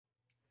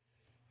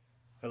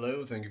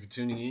Hello, thank you for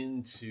tuning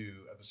in to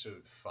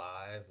episode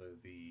 5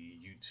 of the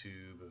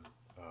YouTube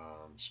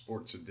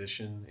Sports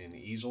Edition in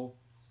Easel.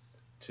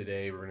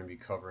 Today we're going to be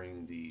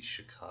covering the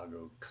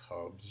Chicago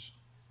Cubs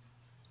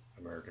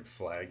American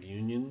Flag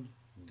Union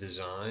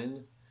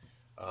design.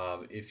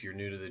 If you're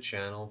new to the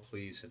channel,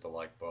 please hit the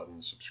like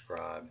button,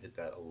 subscribe, hit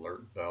that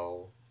alert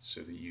bell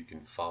so that you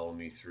can follow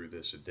me through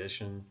this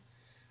edition.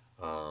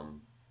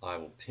 I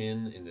will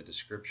pin in the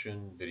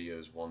description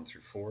videos 1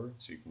 through 4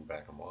 so you can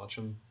back and watch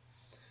them.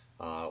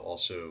 I'll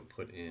also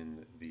put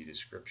in the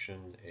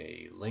description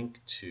a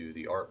link to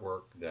the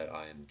artwork that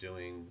I am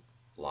doing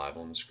live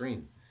on the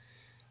screen.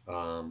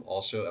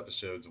 Also,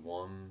 episodes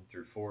 1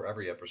 through 4,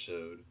 every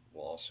episode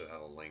will also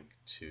have a link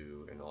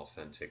to an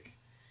authentic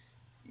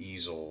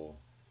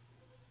easel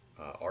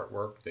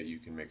artwork that you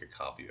can make a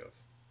copy of.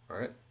 All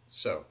right,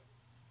 so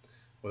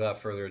without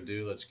further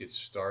ado, let's get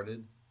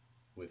started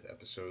with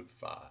episode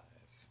 5.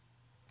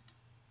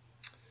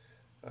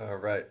 All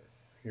right,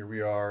 here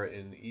we are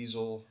in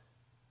easel.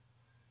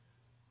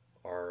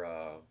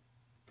 Our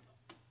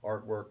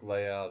artwork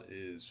layout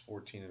is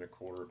 14 and a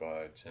quarter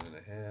by 10 and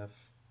a half.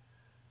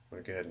 I'm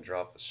going to go ahead and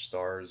drop the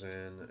stars in,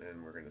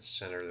 and we're going to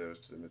center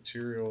those to the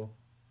material.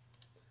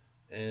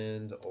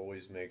 And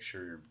always make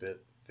sure your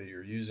bit that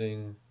you're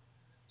using,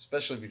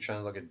 especially if you're trying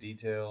to look at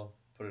detail,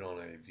 put it on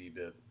a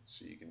V-bit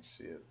so you can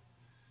see it.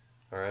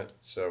 Alright,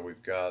 so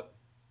we've got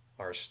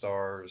our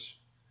stars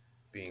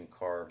being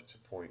carved to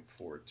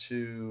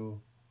 0.42.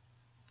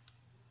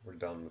 We're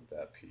done with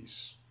that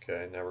piece.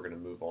 Okay, now we're going to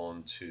move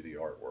on to the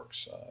artwork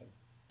side.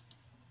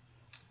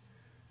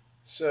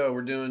 So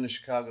we're doing the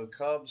Chicago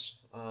Cubs.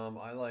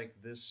 I like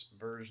this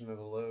version of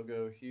the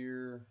logo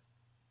here,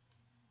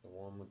 the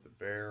one with the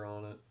bear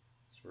on it.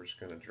 So we're just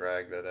going to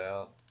drag that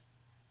out,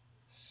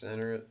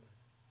 center it.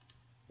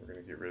 We're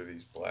going to get rid of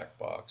these black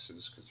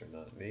boxes because they're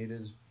not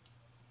needed.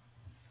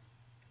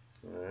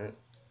 Alright,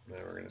 now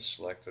we're going to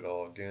select it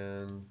all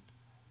again,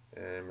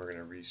 and we're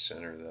going to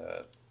recenter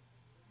that.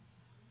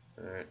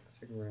 Alright, I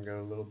think we're going to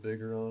go a little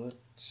bigger on it.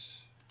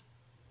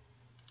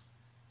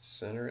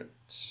 Center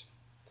it.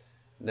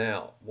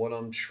 Now, what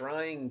I'm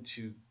trying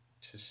to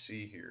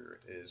see here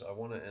is I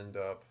want to end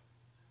up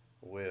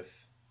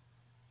with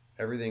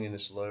everything in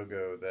this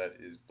logo that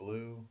is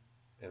blue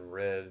and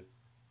red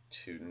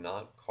to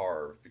not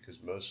carve, because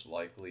most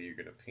likely you're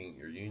going to paint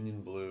your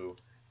Union blue,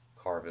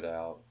 carve it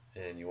out,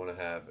 and you want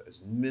to have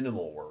as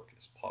minimal work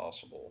as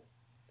possible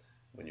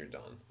when you're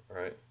done. All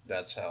right,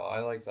 that's how I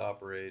like to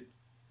operate.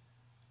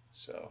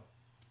 So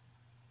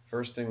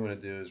first thing I'm going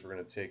to do is we're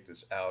going to take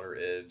this outer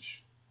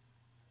edge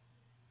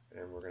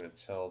and we're going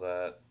to tell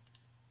that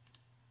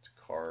to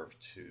carve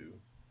to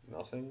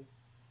nothing.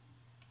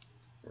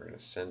 We're going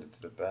to send it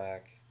to the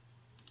back,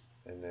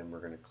 and then we're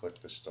going to click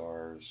the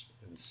stars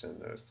and send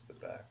those to the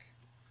back.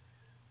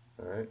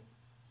 Alright,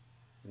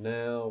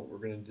 now what we're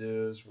going to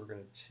do is we're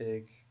going to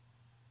take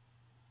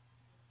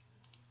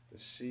the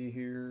C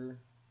here,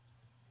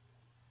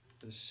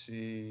 the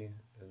C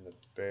and the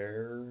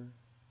bear,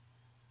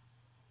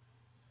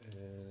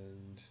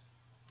 and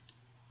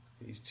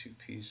these two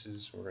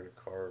pieces, we're going to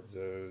carve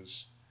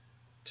those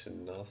to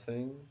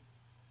nothing.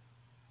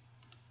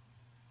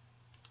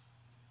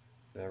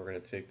 Now we're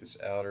going to take this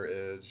outer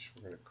edge,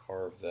 we're going to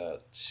carve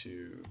that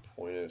to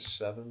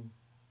 0.07.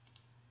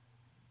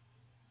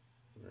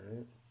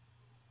 Alright,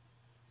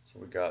 that's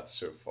what we got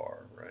so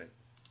far, right?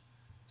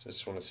 So I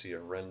just want to see a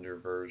render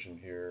version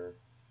here.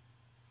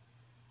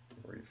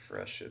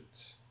 Refresh it.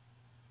 Let's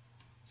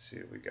see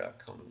what we got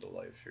coming to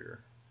life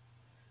here.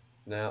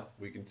 Now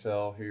we can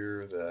tell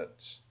here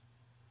that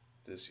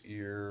this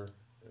ear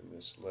and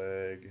this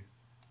leg,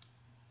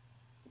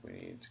 we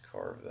need to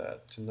carve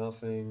that to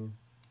nothing.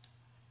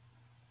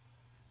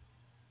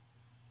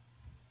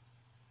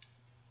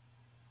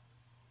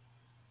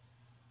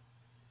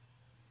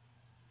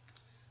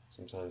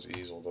 Sometimes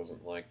Easel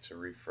doesn't like to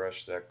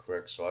refresh that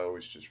quick, so I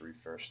always just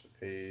refresh the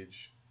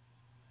page.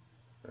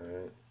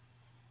 Alright,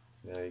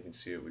 now you can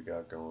see what we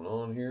got going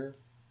on here.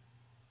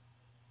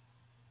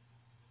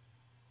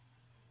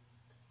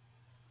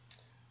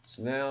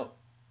 So now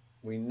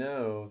we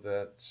know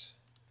that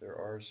there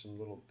are some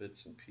little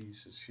bits and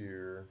pieces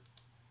here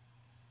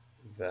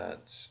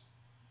that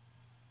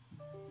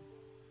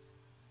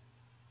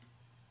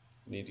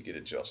need to get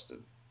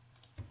adjusted.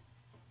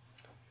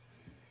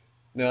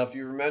 Now, if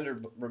you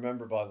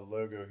remember by the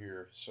logo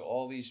here, so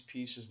all these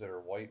pieces that are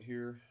white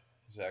here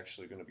is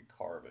actually going to be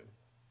carving.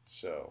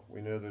 So we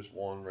know there's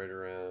one right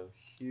around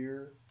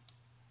here.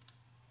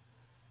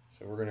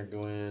 So we're going to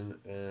go in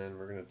and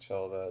we're going to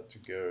tell that to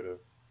go to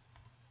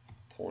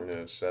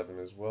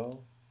 0.07 as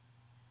well.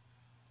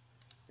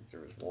 I think there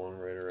was one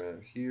right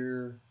around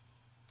here.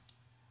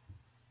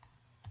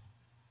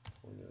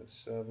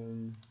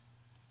 0.07.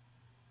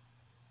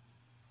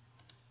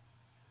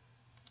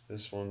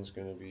 This one's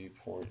going to be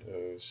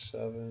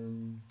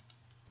 0.07.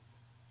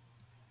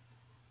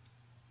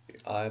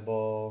 The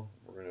eyeball,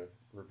 we're going to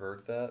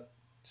revert that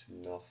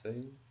to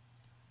nothing.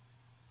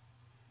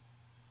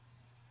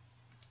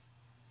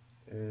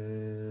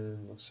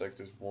 And looks like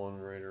there's one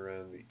right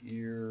around the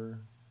ear.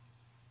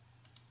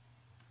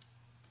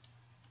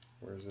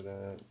 Where's it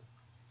at?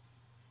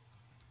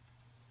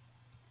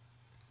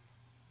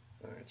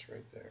 Alright, it's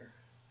right there.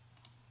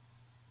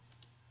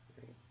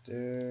 Right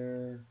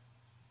there.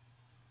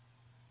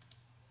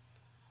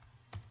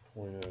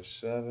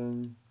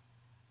 0.07.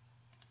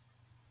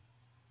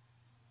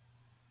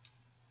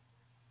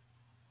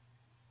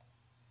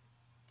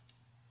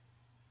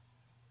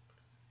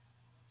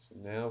 So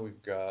now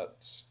we've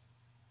got,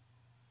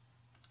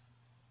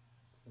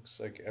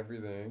 looks like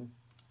everything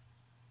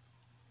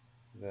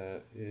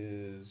that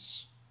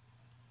is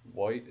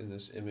white in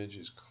this image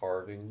is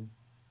carving.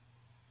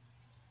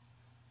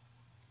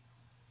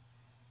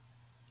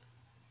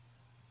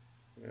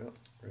 Yep,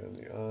 around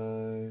the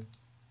eye.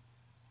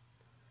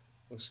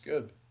 Looks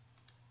good.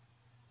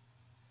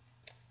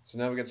 So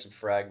now we got some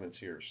fragments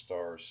here,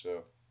 stars.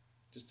 So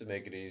just to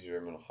make it easier,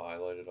 I'm going to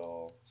highlight it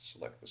all,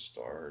 select the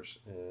stars,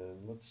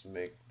 and let's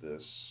make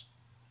this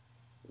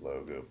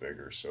logo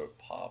bigger so it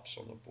pops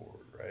on the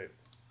board, right?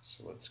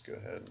 So let's go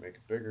ahead and make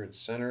it bigger and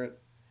center it.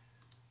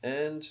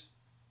 And it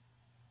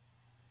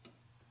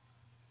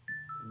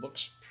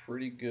looks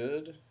pretty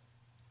good.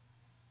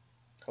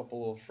 A couple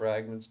little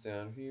fragments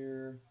down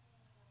here.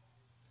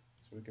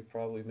 So we could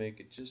probably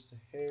make it just a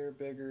hair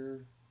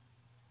bigger.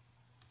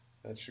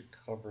 That should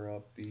cover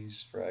up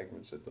these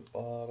fragments at the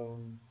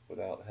bottom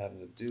without having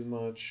to do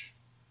much.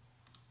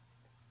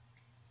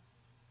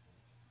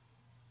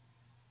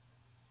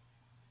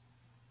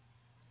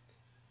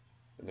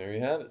 And there you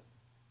have it.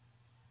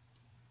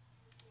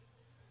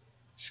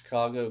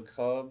 Chicago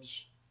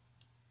Cubs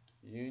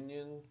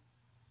Union.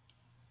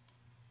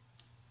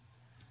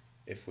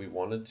 If we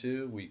wanted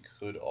to, we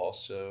could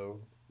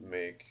also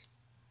make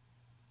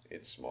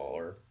it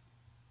smaller.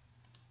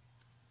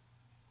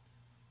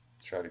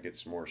 Try to get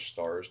some more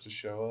stars to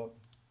show up.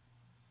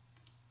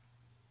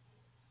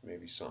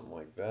 Maybe something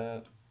like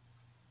that.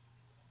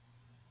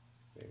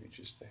 Maybe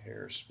just a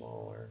hair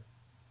smaller.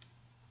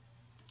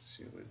 Let's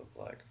see what we look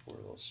like if we're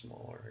a little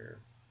smaller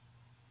here.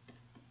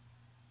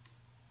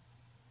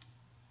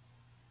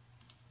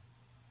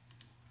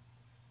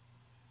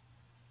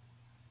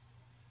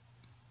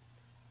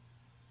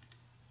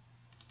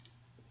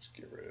 Let's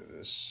get rid of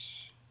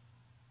this.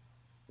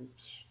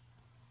 Oops.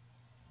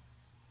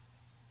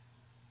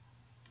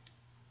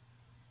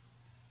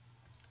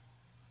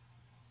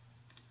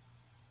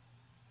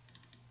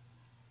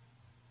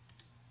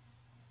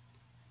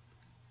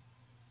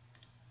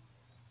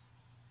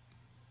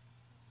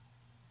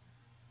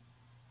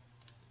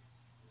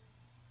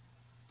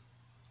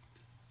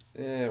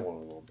 I want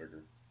a little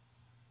bigger.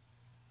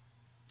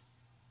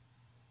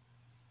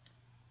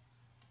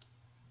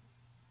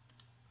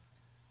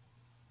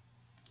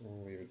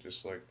 We'll leave it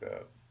just like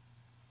that.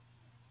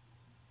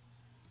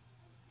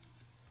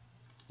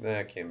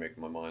 I can't make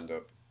my mind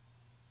up.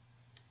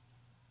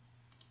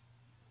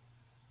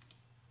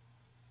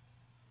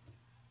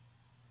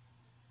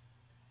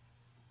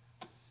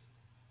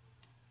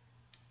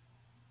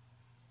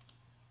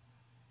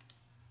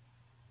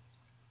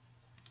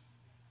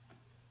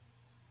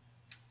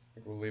 I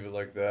think we'll leave it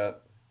like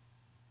that.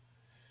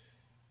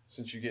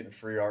 Since you're getting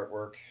free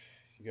artwork,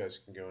 you guys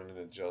can go in and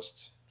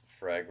adjust the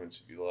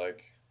fragments if you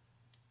like.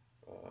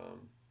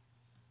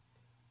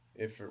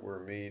 If it were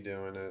me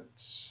doing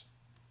it,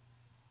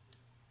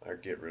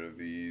 I'd get rid of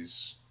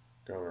these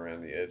going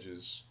around the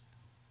edges,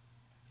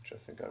 which I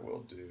think I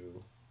will do.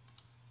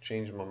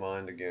 Change my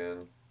mind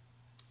again.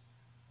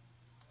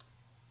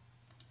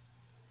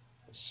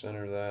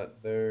 Center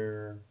that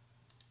there.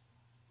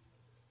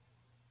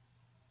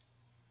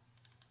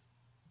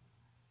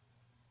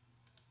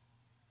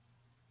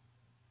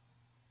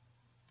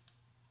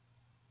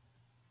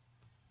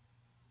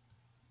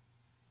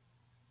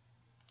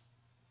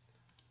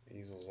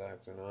 Easel's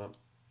acting up.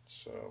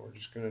 So we're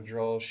just going to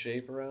draw a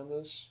shape around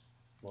this.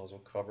 Might as well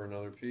cover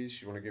another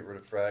piece. You want to get rid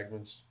of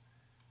fragments,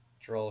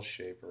 draw a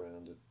shape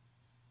around it.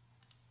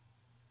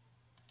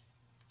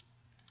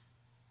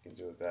 You can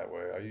do it that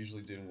way. I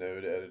usually do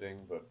node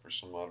editing, but for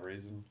some odd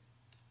reason,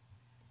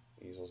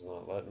 Easel's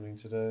not letting me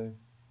today.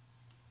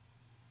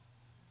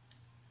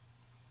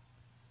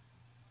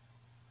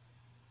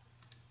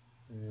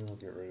 And we'll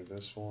get rid of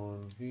this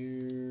one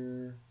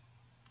here.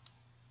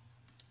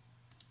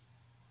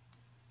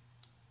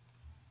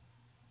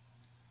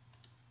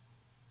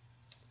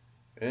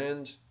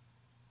 And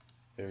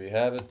there you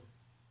have it.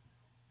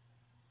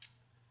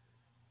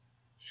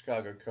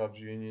 Chicago Cubs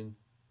Union,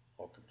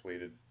 all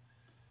completed.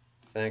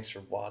 Thanks for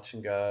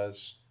watching,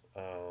 guys.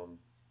 I'll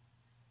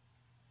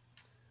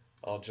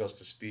adjust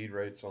the speed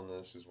rates on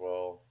this as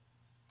well.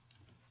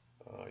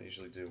 I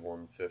usually do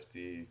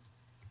 150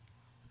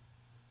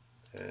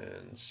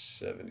 and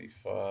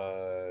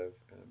 75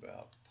 and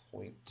about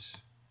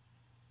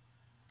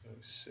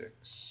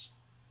 0.06.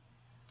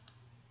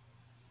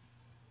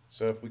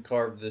 So if we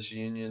carved this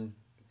union,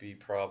 it'd be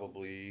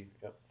probably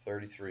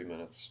 33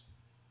 minutes.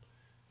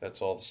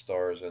 That's all the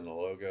stars and the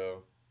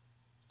logo.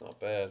 Not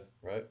bad,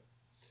 right?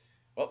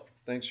 Well,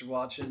 thanks for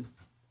watching.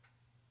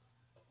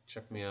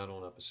 Check me out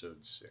on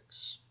episode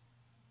 6.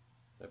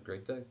 Have a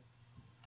great day.